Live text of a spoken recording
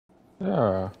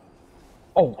Yeah.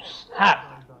 Oh,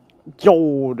 snap!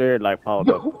 Yo, they're like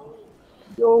piled up.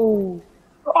 Yo!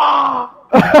 Ah!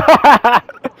 I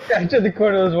took the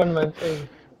corner was one man thing.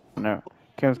 No,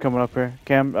 Cam's coming up here.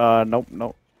 Cam, nope,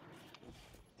 nope.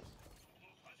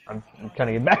 I'm trying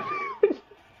to get back.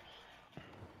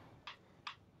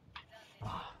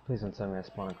 Please don't send me a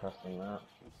spawn across the map.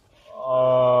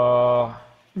 Oh.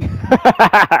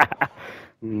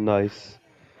 Nice.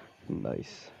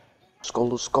 Nice. Let's go,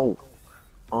 let's go.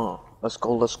 Let's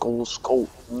go, let's go, let's go.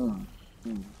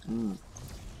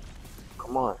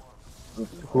 Come on.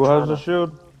 Who has the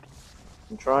shield?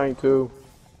 I'm trying to.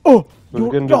 Oh!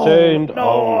 Who's getting detained? No,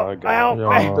 oh my god.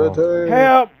 I'm detained.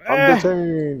 Help! I'm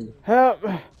detained. Help!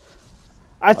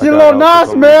 I see a got little help Nas,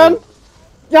 coming man! in.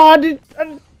 Yo,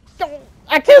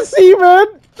 I can't see, man!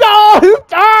 Yo,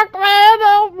 it's dark, man!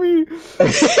 Help me! Yo,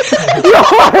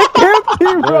 I can't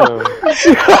see, bro! I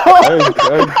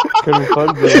couldn't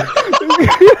cleanse it.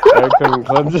 I couldn't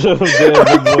cleanse it. Damn,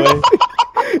 big boy.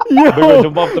 Yo! Big boy,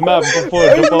 jump off the map before.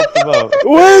 Jump off the map.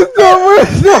 Where's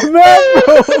the map,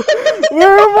 bro?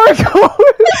 Where am I going?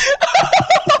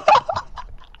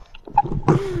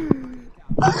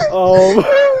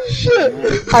 Shit!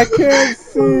 I can't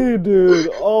see, dude.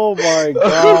 Oh my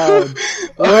god.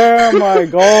 Where am I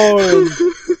going?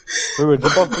 Wait,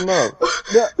 jump off the map.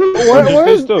 Just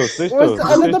Stay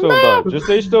still and die. Just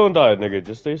stay still and die, nigga.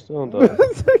 Just stay still and die.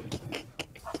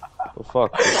 Oh,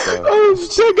 fuck this guy. Oh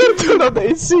shit, I gotta turn on the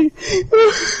AC.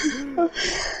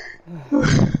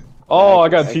 Oh, I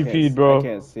got TP'd, bro. I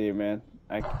can't see, man.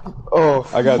 I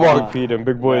got TP'd and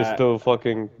big boy is still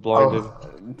fucking blinded.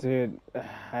 Dude,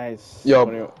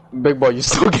 Yo, big boy, you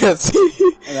still can't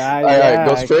see. Alright,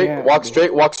 go straight, walk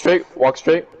straight, walk straight, walk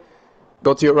straight.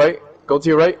 Go to your right, go to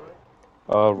your right.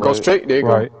 Right. Go straight, there you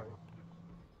go.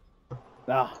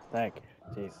 Ah, thank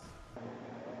you. Jeez.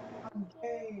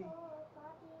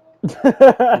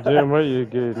 Damn right you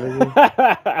gay,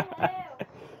 nigga.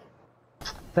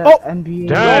 The NBA.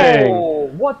 Dang! Oh,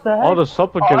 what the heck? All the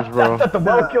supplicants, bro. The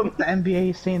welcome. The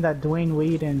NBA saying that Dwayne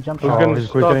Wade and jump Who's shot. gonna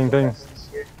get things?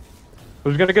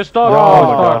 Who's gonna get stuck? Oh,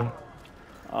 my god.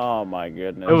 Oh my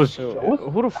goodness. It was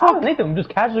who the fuck? Nathan, I'm just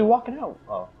casually walking out.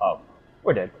 Oh,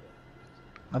 we're dead.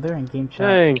 Oh, they're in game chat.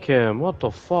 Dang, Kim, what the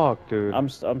fuck, dude? I'm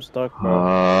stuck,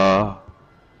 bro.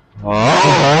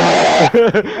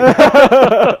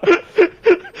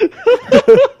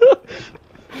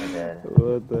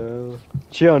 What the hell?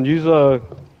 Chion, use I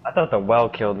thought the well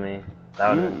killed me.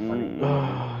 That would have been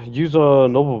funny. use a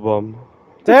noble bomb.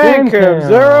 Dang, Kim,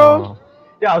 Zero.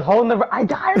 Yeah, I was holding the. I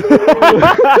died.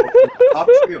 Top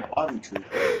tree or bottom tree?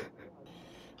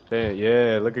 Damn,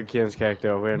 yeah, look at Kim's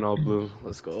character wearing all blue.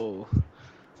 Let's go.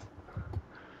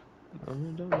 But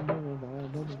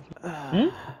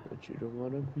you don't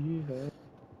wanna be here.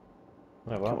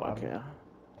 Wait, what? Okay.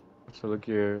 So look at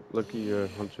your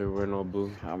hunter wearing all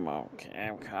blue. Come on,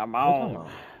 Cam, come on.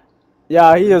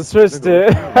 Yeah, he just switched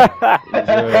it.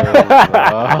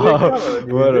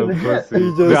 What a pussy.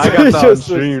 He Dude, I got that on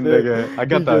stream, nigga. I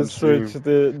got that on stream. Switched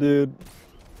it, dude.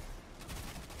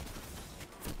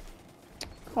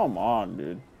 Come on,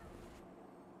 dude.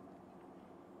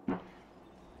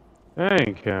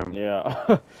 Dang, Cam.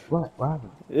 Yeah. What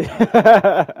happened?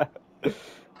 Yeah.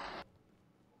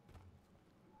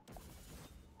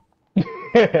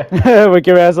 We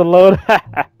give us a load. I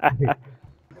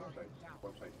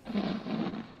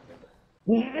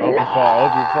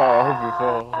hope you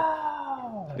fall.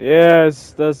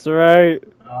 Yes, that's right.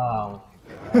 Oh.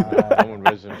 Someone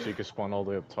resident so you can spawn all the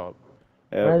way up top.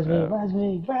 Res me.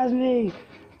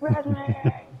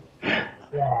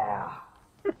 Yeah.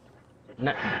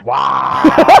 Wow.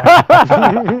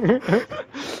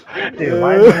 Dude,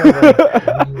 why is it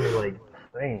like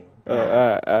thing?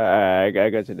 I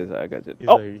got you this. I got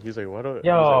you. He's like, why do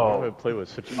Yo. I play with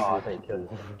such Oh, I people? think killed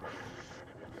you.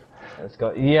 Let's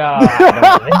go. Yeah.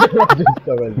 Just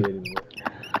go resident.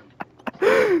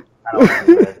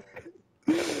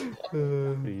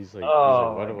 He's like,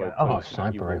 Oh, why do I play oh, with such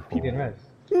sniper evil rifle. people? Res.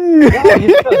 Yeah, you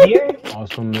still here?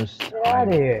 Awesomeness. Get out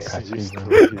of here.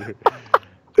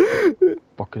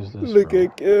 Fuck is this? Look bro?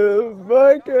 at Kim,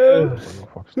 my Kim. What the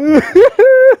fuck's this?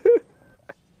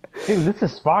 Dude, this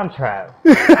is spawn trap.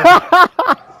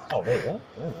 Oh, wait, what?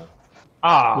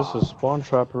 Ah. This is spawn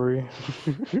trappery.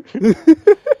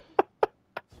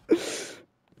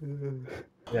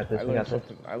 Yeah, this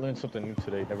I learned something new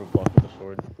today. Never block with the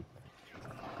sword.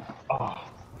 Oh.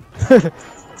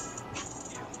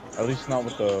 At least not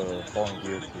with the falling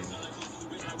gear team.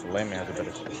 The layman has a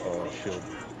better shield.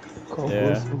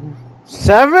 Yeah.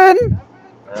 7?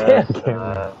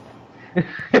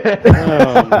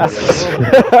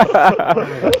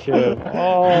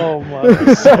 Oh my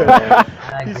god.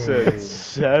 He said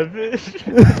 7?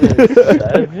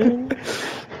 7?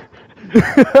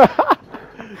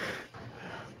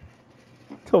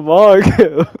 Come on,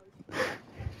 Kill.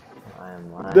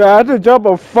 Dude, I had to drop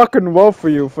a fucking well for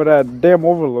you for that damn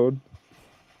overload.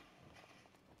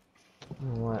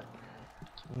 What?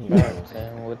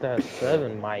 With that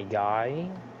 7, my guy.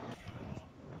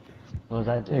 What was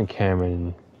that? Damn,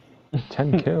 Cameron.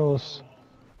 10 kills.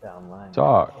 Down line.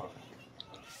 Dog.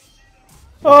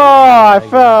 Oh, I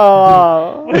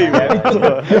fell.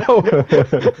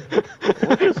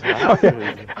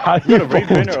 How do We you got a raid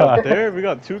banner up there. We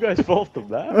got 2 guys fall off the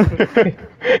map.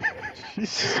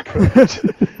 Jesus Christ.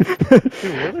 Dude,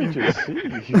 what did I just see?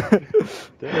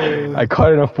 Damn. I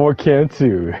caught it on 4 cam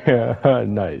too.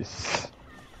 Nice.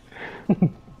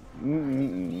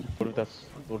 What if that's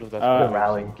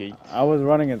rally. Gates? I was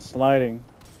running and sliding,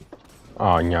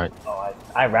 Oh, yeah. Oh,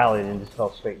 I rallied and just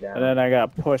fell straight down. and then I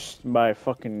got pushed by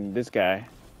fucking this guy.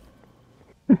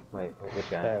 Wait, which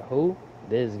guy? Who?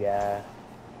 This guy.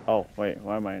 Oh, wait,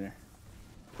 why am I in here?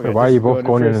 Wait, why are you both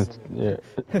going in? And, yeah.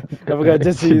 I forgot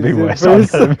Jesse is Big boy, in saw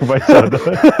first. that, big boy saw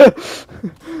that.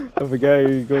 I forgot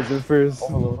who goes in first.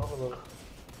 Overload.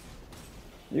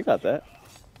 You got that.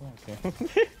 Okay.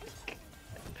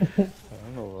 I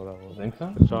don't know what that was. Think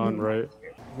so? John, right?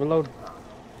 Reload.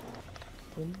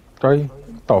 What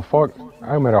the fuck?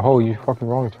 I made a whole fucking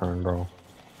wrong turn, bro.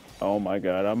 Oh my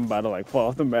god, I'm about to like fall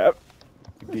off the map.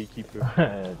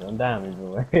 Gatekeeper. Don't damage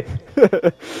me.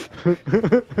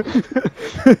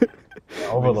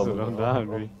 Overload. Don't die,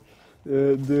 me.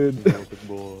 Yeah, dude. Big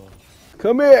boy.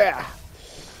 Come here!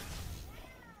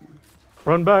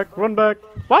 Run back, run back.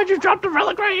 Why'd you drop the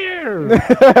relic right here?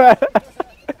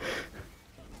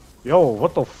 Yo,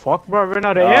 what the fuck, bro? I ran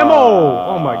out of ammo!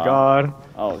 Oh my god.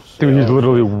 Oh shit. Dude, he's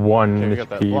literally 1 Okay, we got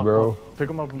that. HP, Block, bro. block. Pick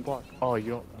him up and block. Oh,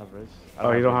 you don't have res?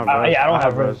 Oh, you don't have res? Yeah, I don't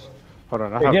have res. Hold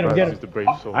on, I Hey, have get him, res. get him. Use the brave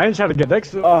soul. I ain't trying to get next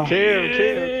to him. Oh. Chill. I'm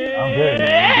good,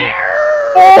 man.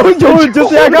 Oh, yo,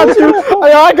 Jesse, I got you!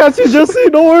 I got you, Jesse,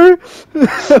 don't worry!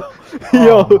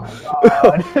 Yo.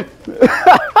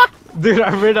 Dude,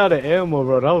 I ran out of ammo,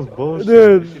 bro. That was bullshit.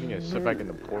 Dude. Shooting at shit back in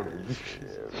the portal.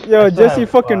 Yo, Jesse have,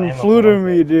 fucking ammo flew to for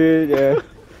me, dude, yeah.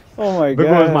 Oh my Big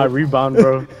god. one was my rebound,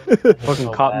 bro. Fucking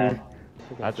So caught bad. me.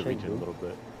 I had to reach it a little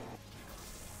bit.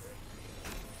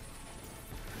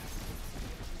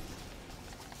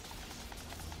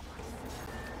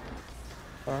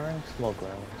 Firing smoke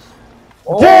rounds.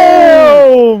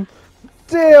 Damn!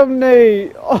 Damn,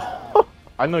 Nate! Oh.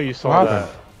 I know you saw that.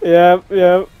 Yep.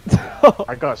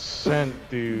 I got sent,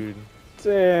 dude.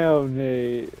 Damn,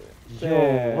 Nate.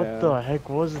 Yo, what the heck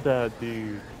was that,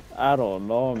 dude? I don't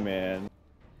know, man.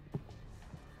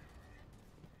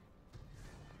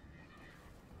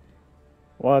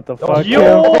 What the fuck?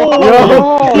 Yo!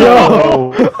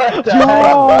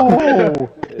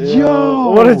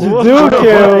 Yo! What did you do,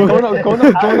 Kim?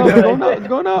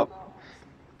 Going up.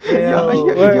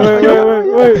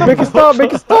 Wait. Make it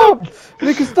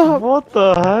stop. What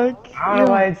the heck? I don't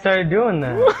know why it started doing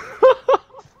that.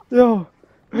 Yo,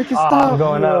 make it I'm stop.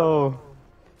 going up. Yo.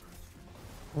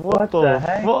 What the the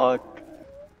heck? fuck?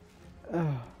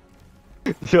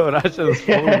 Yo, that shit is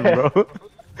floating, bro.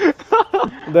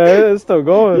 That is still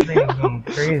going. This thing's going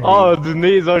crazy. Oh, dude,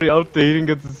 Nate's already up there. He didn't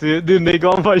get to see it. Dude, Nate,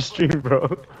 go on my stream, bro.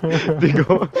 Dude,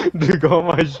 go on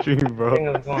my stream, bro. This thing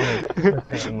was going like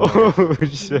twisting. Oh,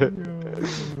 shit.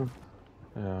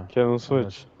 Yeah. Kill him,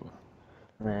 switch.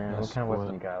 Man, what kind of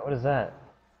weapon you got? What is that?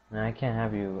 Man, I can't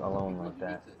have you alone like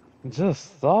that.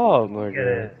 Just stop, You nigga.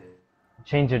 gotta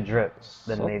change your drip,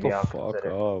 then Shut maybe the I'll fuck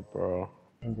consider. up, bro.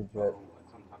 Change your drip.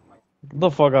 Get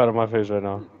the fuck out of my face right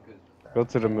now. Go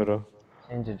to the middle.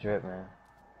 Change your drip, man.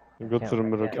 Go to the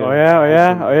middle, kid. Oh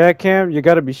yeah, Cam. You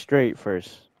gotta be straight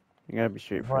first. You gotta be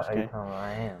straight What first, are you okay? talking about?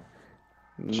 I am.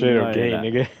 Straight No, up you're gay, not.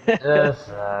 nigga. Just,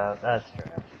 that's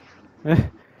trash. That's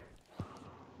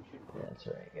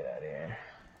right, get out of here.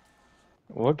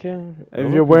 What can?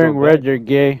 If you're wearing red, you're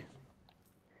gay.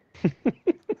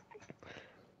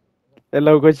 Hey,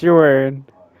 look what you're wearing.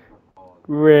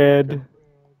 Red.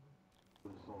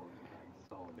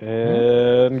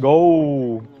 And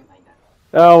go.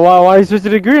 Oh, why you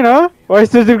switching to green, huh? Why you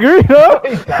switching to green, huh?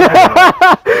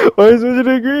 Why you switching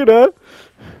to green, huh?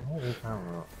 What are you talking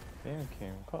about? Damn,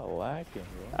 Cam, quite lacking,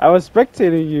 bro. I was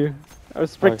spectating you. I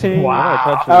was spectating.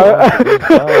 Wow.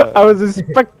 I was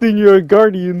inspecting your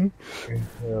guardian.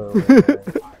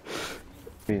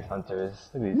 These hunters.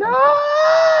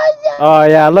 Oh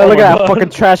yeah, look at that fucking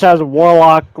trash ass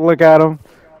warlock. Look at him.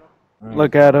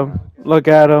 Look at him. Look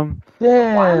at him.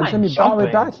 Damn, send me all the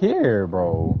way jumping? back here,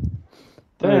 bro.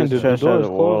 Damn, dude, trash the door as is a closed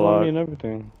on me warlock. and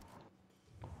everything.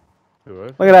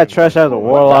 Look at that trash as a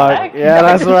warlock. Yeah,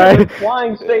 that's right.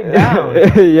 Flying straight down.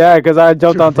 Yeah, because I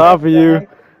jumped on top of you.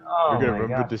 Oh You're gonna my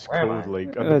remember God, this where am code I?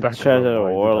 like on the back of Trash as our a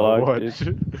mind. warlock, Watch.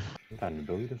 dude. Got an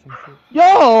ability or some shit? Yo!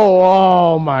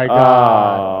 Oh my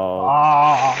God! Oh.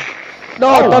 Oh.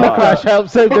 No, Thunder Crash, help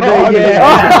save the day!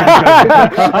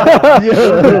 Yeah!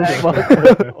 Yo, fuck.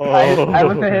 I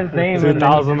looked at his name and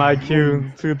 2000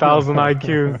 IQ. 2000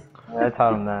 IQ. I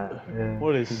taught him that. Yeah.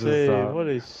 What a save! What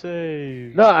a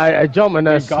save! No, I jump and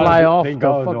I slide off the Thank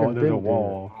God fucking there's a thing.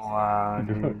 wall. Wow,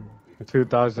 dude.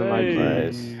 2000 IQ.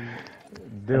 Nice. I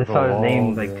There's just saw a his name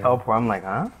wall, like yeah. teleport. I'm like,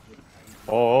 huh?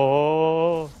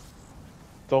 Oh,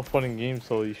 it's all fun and games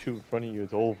till you shoot in front of you.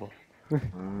 It's over.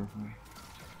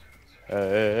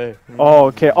 Hey. Oh,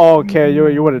 okay. Oh, okay.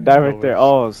 You would have died right there.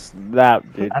 Oh, snap,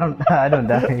 dude. I don't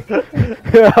die.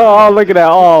 Oh, look at that.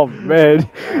 Oh, man.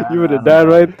 You would have died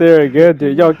right there again,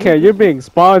 dude. Yo, Ken, you're being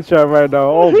spawn shot right now.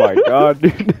 Oh, my God,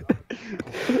 dude.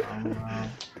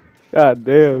 God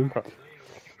damn.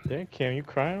 Damn, Cam, you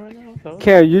crying right now?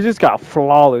 Ken, you just got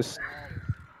flawless.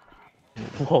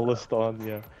 Flawless on,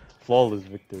 yeah. Flawless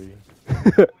victory.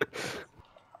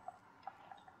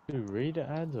 Dude, rated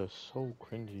ads are so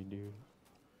cringy, dude.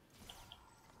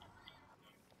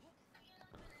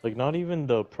 Like, not even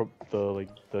the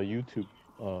YouTube,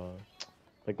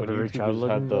 like when the Rich YouTubers Ad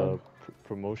had the looking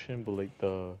promotion, but like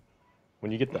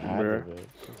when you get the ad of it,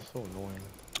 it's so annoying.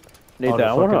 Need Oh,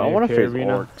 that. the I want fucking to AFK face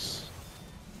arena? orcs.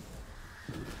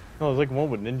 No, it's like one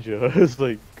with Ninja. It's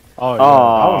like Oh, yeah.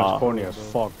 That one is corny as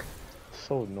fuck.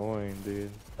 so annoying, dude.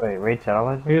 Wait, Raid Shadow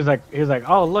Legends? He was like,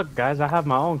 oh look guys, I have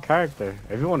my own character.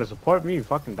 If you want to support me,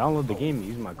 fucking download the game and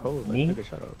use my code. Like, Me? nigga,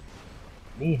 shut up.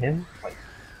 Me, him? Like,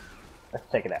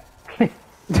 let's check it out.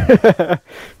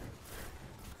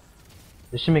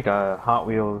 They should make a Hot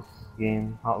Wheels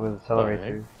game, Hot Wheels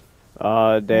Accelerators.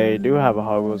 They do have a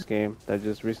Hot Wheels game that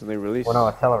just recently released. Well,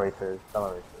 no, Accelerators.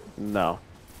 No.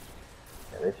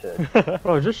 Yeah, they should.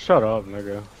 Bro, just shut up,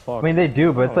 nigga. Fuck. I mean, they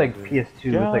do, but it's like dude. PS2.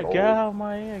 It's like old. Get out of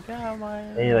my ear, get out of my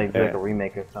ear. They need like do like Yeah. a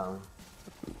remake or something.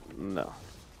 No.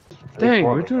 Dang, we're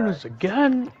Warlock doing guy. this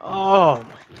again? Oh,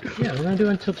 Yeah, we're gonna do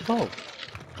it until 12.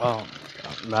 oh,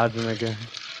 imagine again.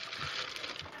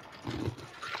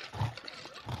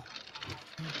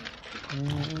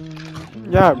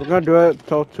 Yeah, we're gonna do it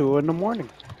till 2 in the morning.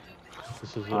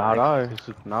 This is Not I.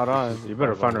 Not I. You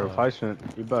better find a Blah, blah, blah. replacement.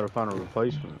 You better find a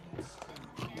replacement.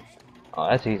 Oh,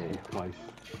 that's easy. Replace.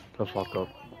 The fuck up.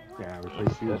 Yeah,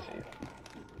 replace you.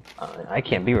 I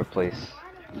can't be replaced.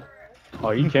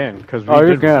 Oh, you can, cause we Oh, you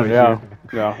did can, replace yeah.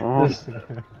 you. Yeah. uh-huh.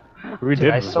 We Dude, did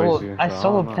I replace sold you. I so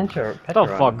sold don't know. Petra. The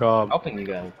fuck up. Helping you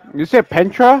guys. You said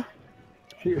Pentra?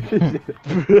 Yeah,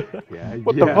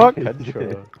 What the fuck?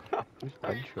 Petra. Who's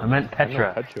Petra? I meant I know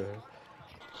Petra. Petra.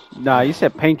 Nah, you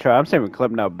said Pentra. I'm saying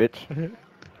clip now, bitch.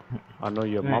 I know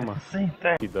your mama. Same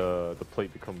thing. See the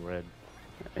plate become red.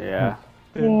 Yeah.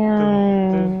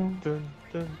 Dun, dun,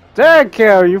 dun. Dang,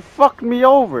 Carol, you fucked me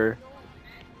over.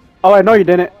 Oh, wait, no, you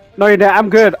didn't. No, you didn't. I'm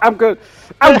good. I'm good.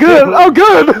 I'm good. I'm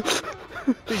good.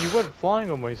 Dude, you went flying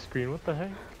on my screen. What the heck?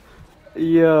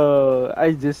 Yo,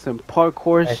 I did some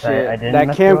parkour I shit didn't that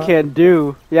mess Cam you up? can't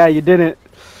do. Yeah, you didn't.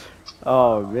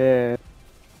 Oh, man.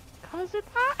 Cause it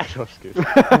I don't skip.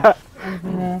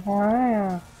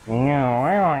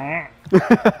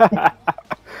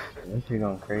 This is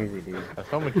going crazy, dude. That's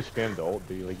how much you spam the ult,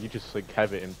 dude. Like you just like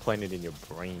have it implanted in your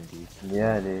brain, dude.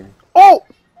 Yeah, dude. Oh!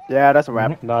 Yeah, that's a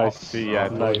wrap. Nice. See, yeah, I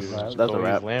told Nice. you. That's a Don't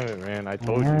wrap. slam it, man. I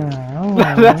told you.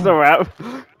 That's a wrap.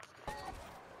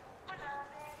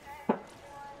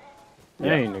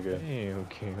 Hey, nigga. Damn,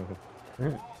 okay.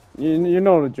 You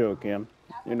know the joke, Cam.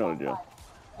 You know the joke.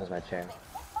 That's my chair.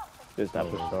 This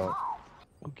episode.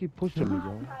 Don't keep pushing me,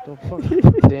 yo. The fuck?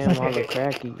 Damn, all the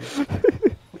cracky.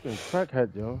 Fucking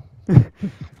crackhead, yo.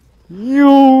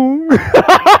 You.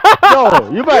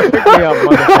 Yo, you better pick me up,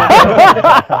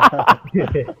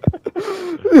 motherfucker.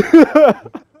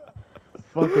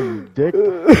 Fucking dick.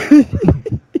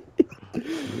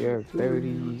 Your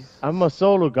 30s. I'm a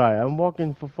solo guy. I'm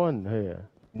walking for fun here.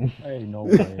 Hey, no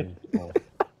way. Oh.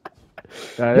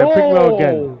 Nah, then pick me up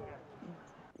again.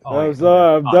 I'm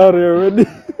sorry, I'm down here already.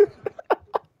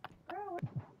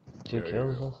 2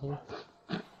 kills also?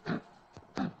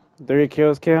 3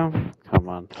 kills, Cam? Come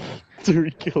on.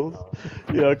 3 kills?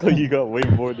 Yeah, I thought you got way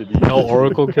more than you. No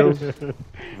Oracle kills?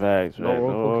 Facts, No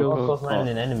Oracle kills? Oracle's not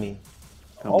an enemy.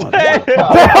 Come on.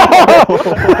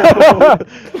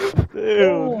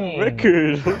 Damn,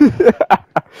 record.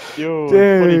 Yo, it's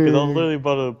funny because I was literally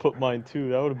about to put mine too.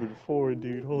 That would have been 4,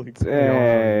 dude. Holy crap.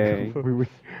 Dang.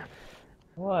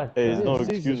 What? Hey, there's no This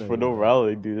excuse season for is- no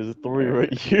rally, dude. There's 3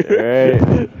 right here.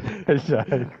 Right.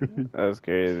 Exactly. That's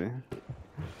crazy.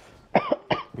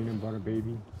 Peanut butter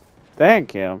baby.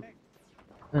 Thank him.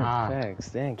 Thanks,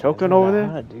 thank you. Choking It's over that there?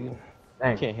 hot, dude.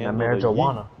 Thanks. Can't That handle the heat.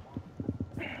 marijuana.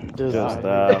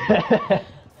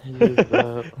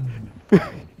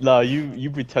 Just Nah, you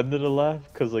pretended to laugh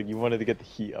because like you wanted to get the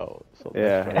heat out. So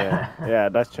yeah.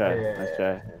 That's try. That's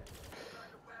try.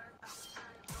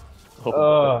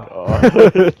 Oh my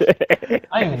god.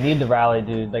 I didn't even need the rally,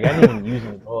 dude. Like I didn't even use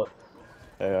any bullets.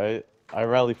 Hey, I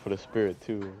rally for the spirit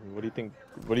too. What do you think?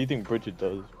 What do you think Bridget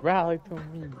does? Rally to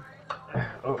me.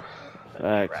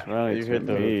 Facts. Right. You heard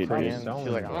the me, fan? dude.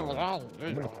 She's like,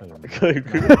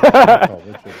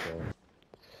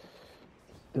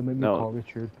 They made me No. call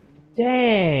Richard.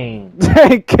 Dang.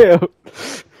 Thank you.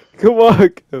 Come on,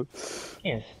 Kim.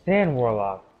 Can't stand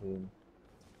Warlock, dude.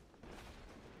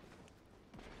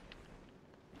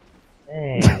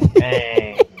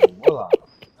 Dang. Warlock.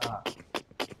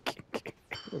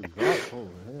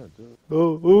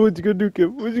 Oh, what you gonna do,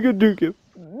 Kim? What you gonna do, Kim?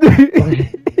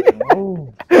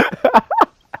 Oh.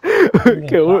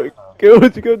 Kim,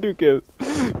 what you gonna do, Kim?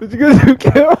 What you gonna do,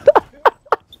 Kim?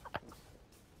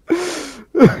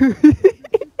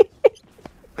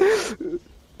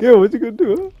 Kim, what you gonna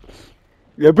do, huh?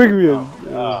 Yeah, bring me in.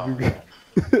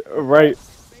 Right.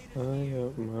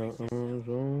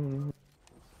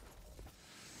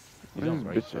 He's on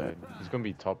right Bitch side. He's gonna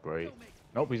be top right.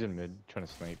 Nope, he's in mid, trying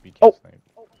to snipe. He Oh. can't snipe.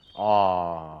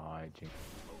 Aww, I jinxed.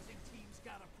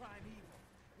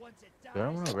 Do I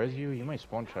wanna res you? He might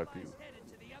spawn trap you.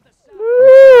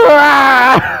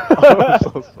 I'm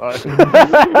so sorry.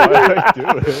 Why did I do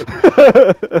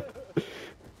it?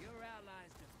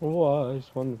 Why,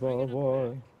 SpongeBob,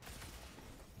 why?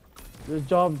 Your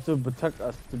job to protect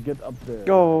us to get up there.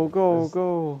 Go, go,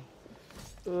 go.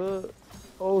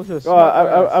 Oh, it's a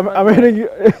Oh, I'm smack hitting you.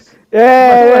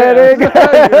 Yeah, there you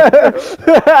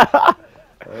go.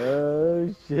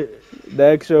 Oh, shit. The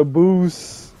extra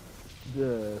boost.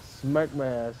 The smack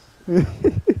mask.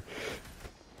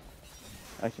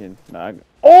 I can. Nah,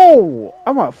 oh!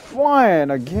 I'm not flying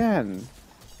again.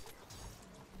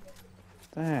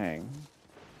 Dang.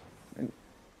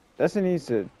 Destiny needs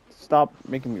to stop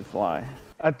making me fly.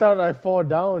 I thought I fall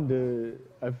down, dude.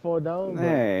 I fall down. but-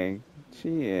 Dang.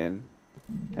 Cheating.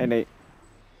 Hey, Nate.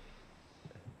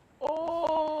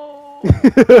 Oh!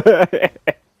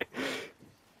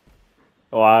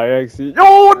 Oh, I actually.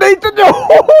 Yo, Nathan, yo!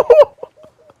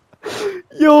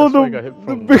 Yo, That's why I got hit the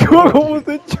from- big one almost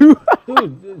hit you.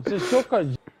 Dude, it's a shortcut.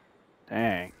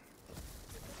 Dang.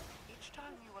 Each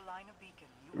time you align a beacon,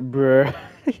 you Bruh.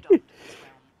 damage done to this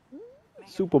realm.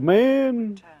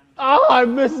 Superman. Turn Oh, I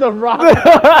missed the rock.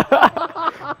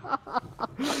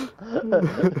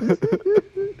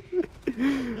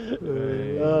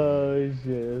 Oh,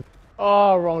 shit.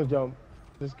 Oh, wrong jump.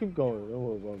 Just keep going. Don't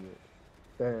worry about it.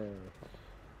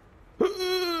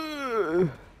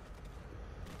 Damn.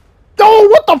 Oh,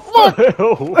 what the fuck?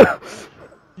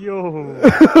 Yo.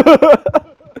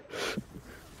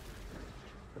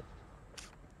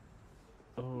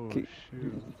 Oh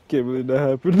shoot. Can't believe that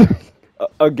happened.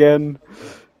 Again.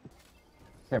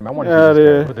 Damn, I want Yeah, to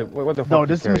see this guy. What the fuck No, you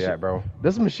this carry machine- at, bro?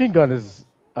 This machine gun is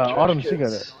auto machine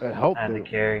gun. It helped. And the Dude.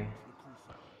 carry.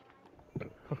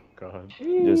 God.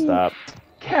 Just stop.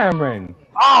 Cameron.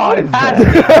 Oh, it's What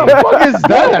the fuck is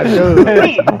that, dude?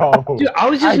 Wait, Bro. dude, I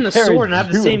was using the carried sword and I have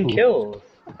the you. same kills.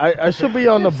 I should be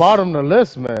on the bottom of the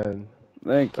list, man.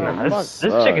 Thank you. This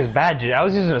chick is bad, dude. I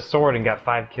was using a sword and got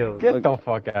 5 kills. Get the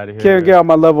fuck out of here. Can't get on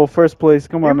my level first place.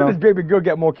 Come on Even now. this baby girl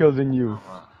get more kills than you.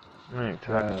 Right,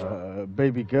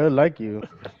 Baby girl like you.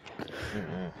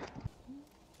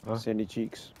 Sandy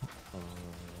cheeks.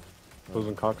 Those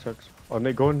in cocksucks. Oh,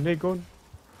 Nate going, Nate going.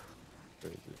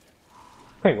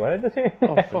 Wait, what did I say?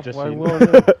 Oh But fuck, just, why so you will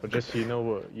know, but just so you know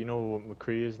what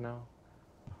McCree is now?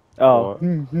 Oh.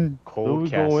 Cole we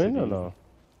Cassidy. go in or no?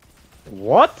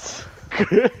 What?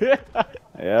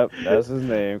 Yep, that's his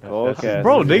name. Cole That's- Cassidy.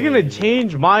 Bro, they gonna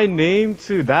change my name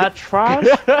to that trash?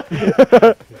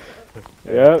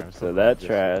 Yep, so that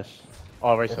trash.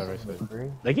 Oh, right side, right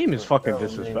side. That game is fucking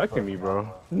disrespecting me, bro.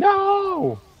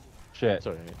 No! Shit. It's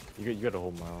alright. You got a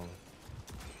whole mile.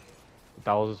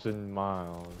 1,000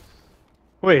 miles.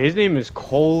 Wait, his name is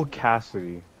Cole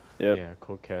Cassidy. Yep. Yeah,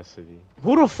 Cole Cassidy.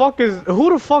 Who the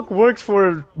fuck works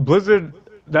for Blizzard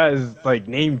that is like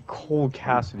named Cole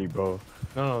Cassidy, bro?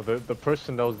 No, the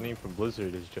person that was named for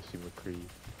Blizzard is Jesse McCree.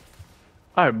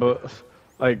 Alright, but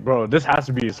like, bro, this has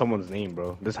to be someone's name,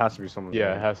 bro. This has to be someone's Yeah,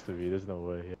 name. it has to be. There's no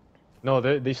way. No,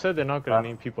 they said they're not gonna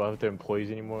name people after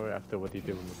employees anymore after what they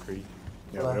did with McCree.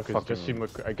 Yeah, Well, because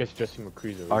fucking- I guess Jesse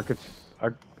McCree's I a could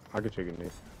I could take it,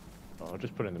 Nate. I'll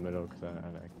just put it in the middle because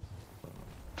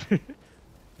I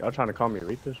y'all trying to call me a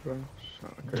rapist, bro?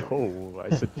 No, I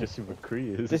said Jesse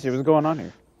McCree is. Jesse, what's going on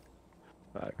here?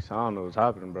 Facts. I don't know what's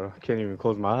happening, bro. I can't even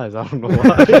close my eyes. I don't know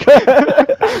why.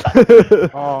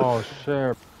 Oh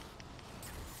shit.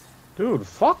 Dude,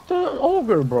 fuck the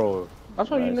ogre, bro. That's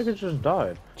why you niggas just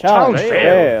died. Challenge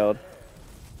failed.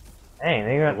 Dang,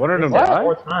 they got One of them what? died?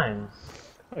 4 times.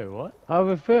 Wait, what? How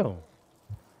did it feel?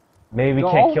 Maybe we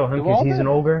can't kill him because he's an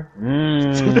ogre.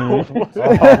 Nigga,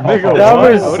 That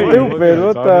what? was What are you stupid. looking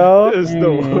What at, the hell? There's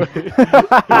no way.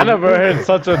 I never heard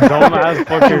such a dumbass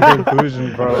fucking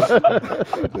conclusion, bro.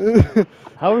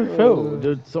 How did it feel?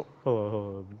 Dude, so Hold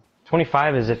on.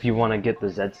 25 is if you want to get the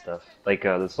Z stuff, like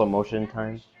the slow motion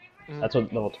time. That's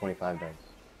what level 25 does.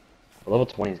 But level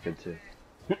 20 is good too.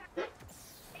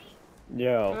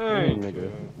 Yo. Hey, nigga.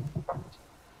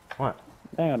 What?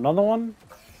 Dang, another one?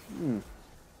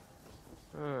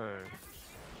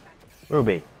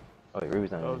 Ruby. Oh,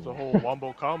 Ruby's not. That was a whole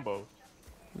wombo combo.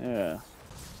 Yeah.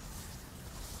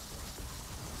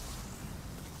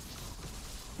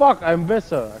 fuck, I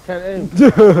miss her. I can't aim.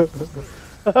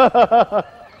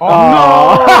 Oh no!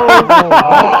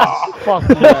 Fuck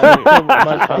man.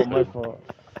 My fault.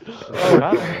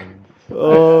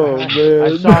 Oh man.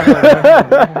 I shot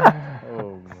her.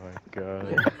 Oh my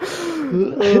god.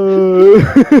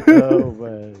 Oh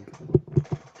man.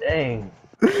 Dang.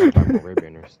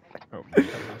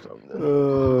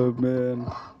 Oh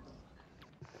man.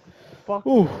 Fuck.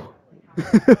 Ooh.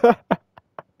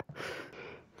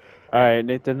 Alright,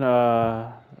 Nathan,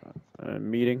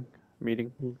 meeting. Let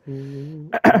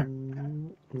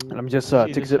me just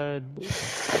take a sip.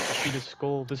 See the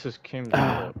skull? This is Kim's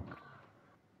dog.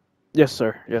 Yes,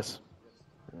 sir. Yes.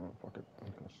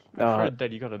 I heard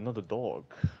that you got another dog.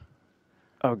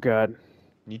 Oh God.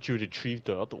 Need you to retrieve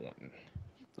the other one.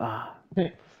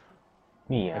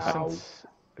 Meow. I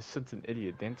sense an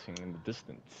idiot dancing in the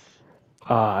distance.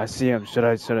 I see him. Should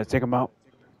I take him out?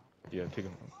 Yeah, take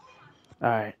him out. All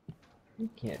right. You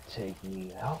can't take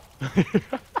me out.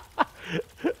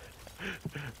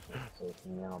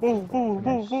 Whoa.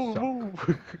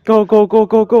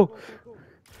 Go.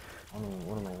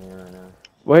 What am I hearing right now?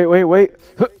 Wait.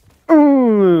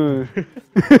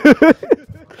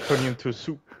 Turning into a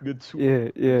soup. Good soup.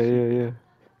 Yeah.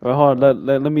 Well, hold on.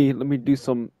 Let me do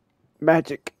some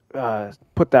magic.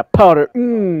 Put that powder.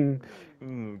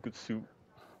 Good soup.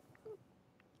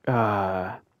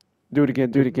 Do it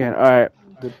again. All right.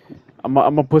 I'm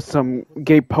gonna put some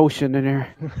gay potion in there.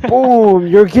 Boom!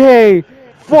 You're gay.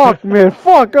 Fuck, man.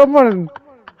 Fuck. I'm running.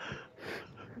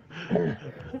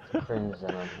 Cringe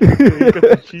on. You got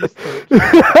the cheese touch.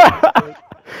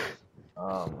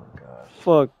 Oh my gosh.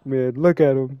 Fuck, man. Look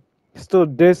at him. He's still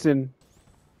dissing.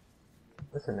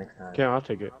 Listen next time. Okay, I'll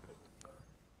take it.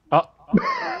 Oh.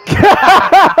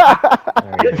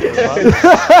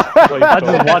 I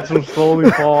just watched him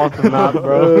slowly fall off the map,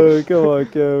 bro. Come on.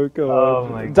 Oh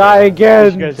my god. Die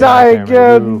again. You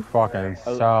fucking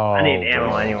so. I need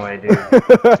ammo anyway, dude.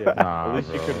 At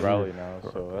least you could rally now,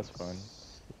 so that's fine.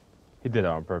 He did it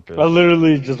on purpose. I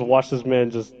literally just watched this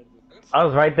man just. I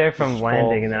was right there from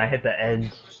landing, and then I hit the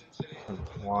edge. I'm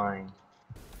flying.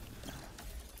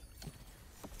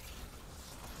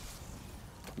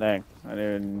 Dang, I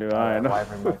didn't do Wyvern it.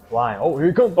 might fly. Oh, here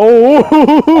he comes. Oh!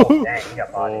 Dang, he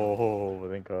got body. Oh,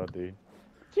 thank God, dude.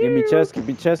 Give me chest. If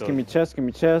you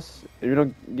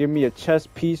don't give me a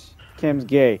chest piece, Cam's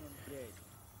gay.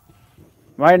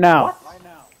 Right now.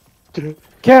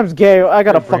 Cam's gay. I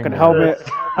got a fucking helmet.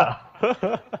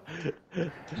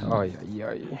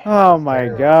 Oh my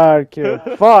God, kid.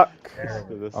 Fuck.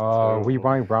 We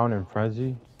buying Brown and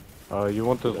Frenzy? You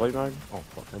want this light mag? Oh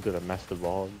fuck, I did a master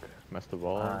bog. Yeah,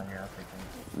 I'll take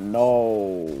him.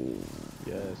 No.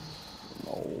 Yes.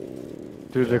 No.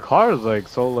 Dude, the car is like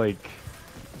so like.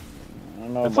 I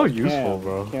don't know. It's so useful,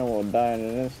 bro. Cam will die in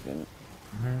an instant.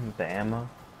 With the ammo.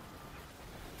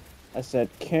 I said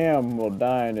Cam will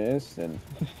die in an instant.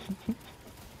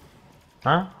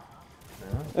 Huh?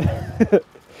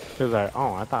 He was like,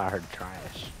 oh, I thought I heard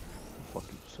trash.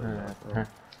 Fucking so bad, bro.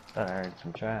 Thought I heard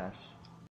some trash.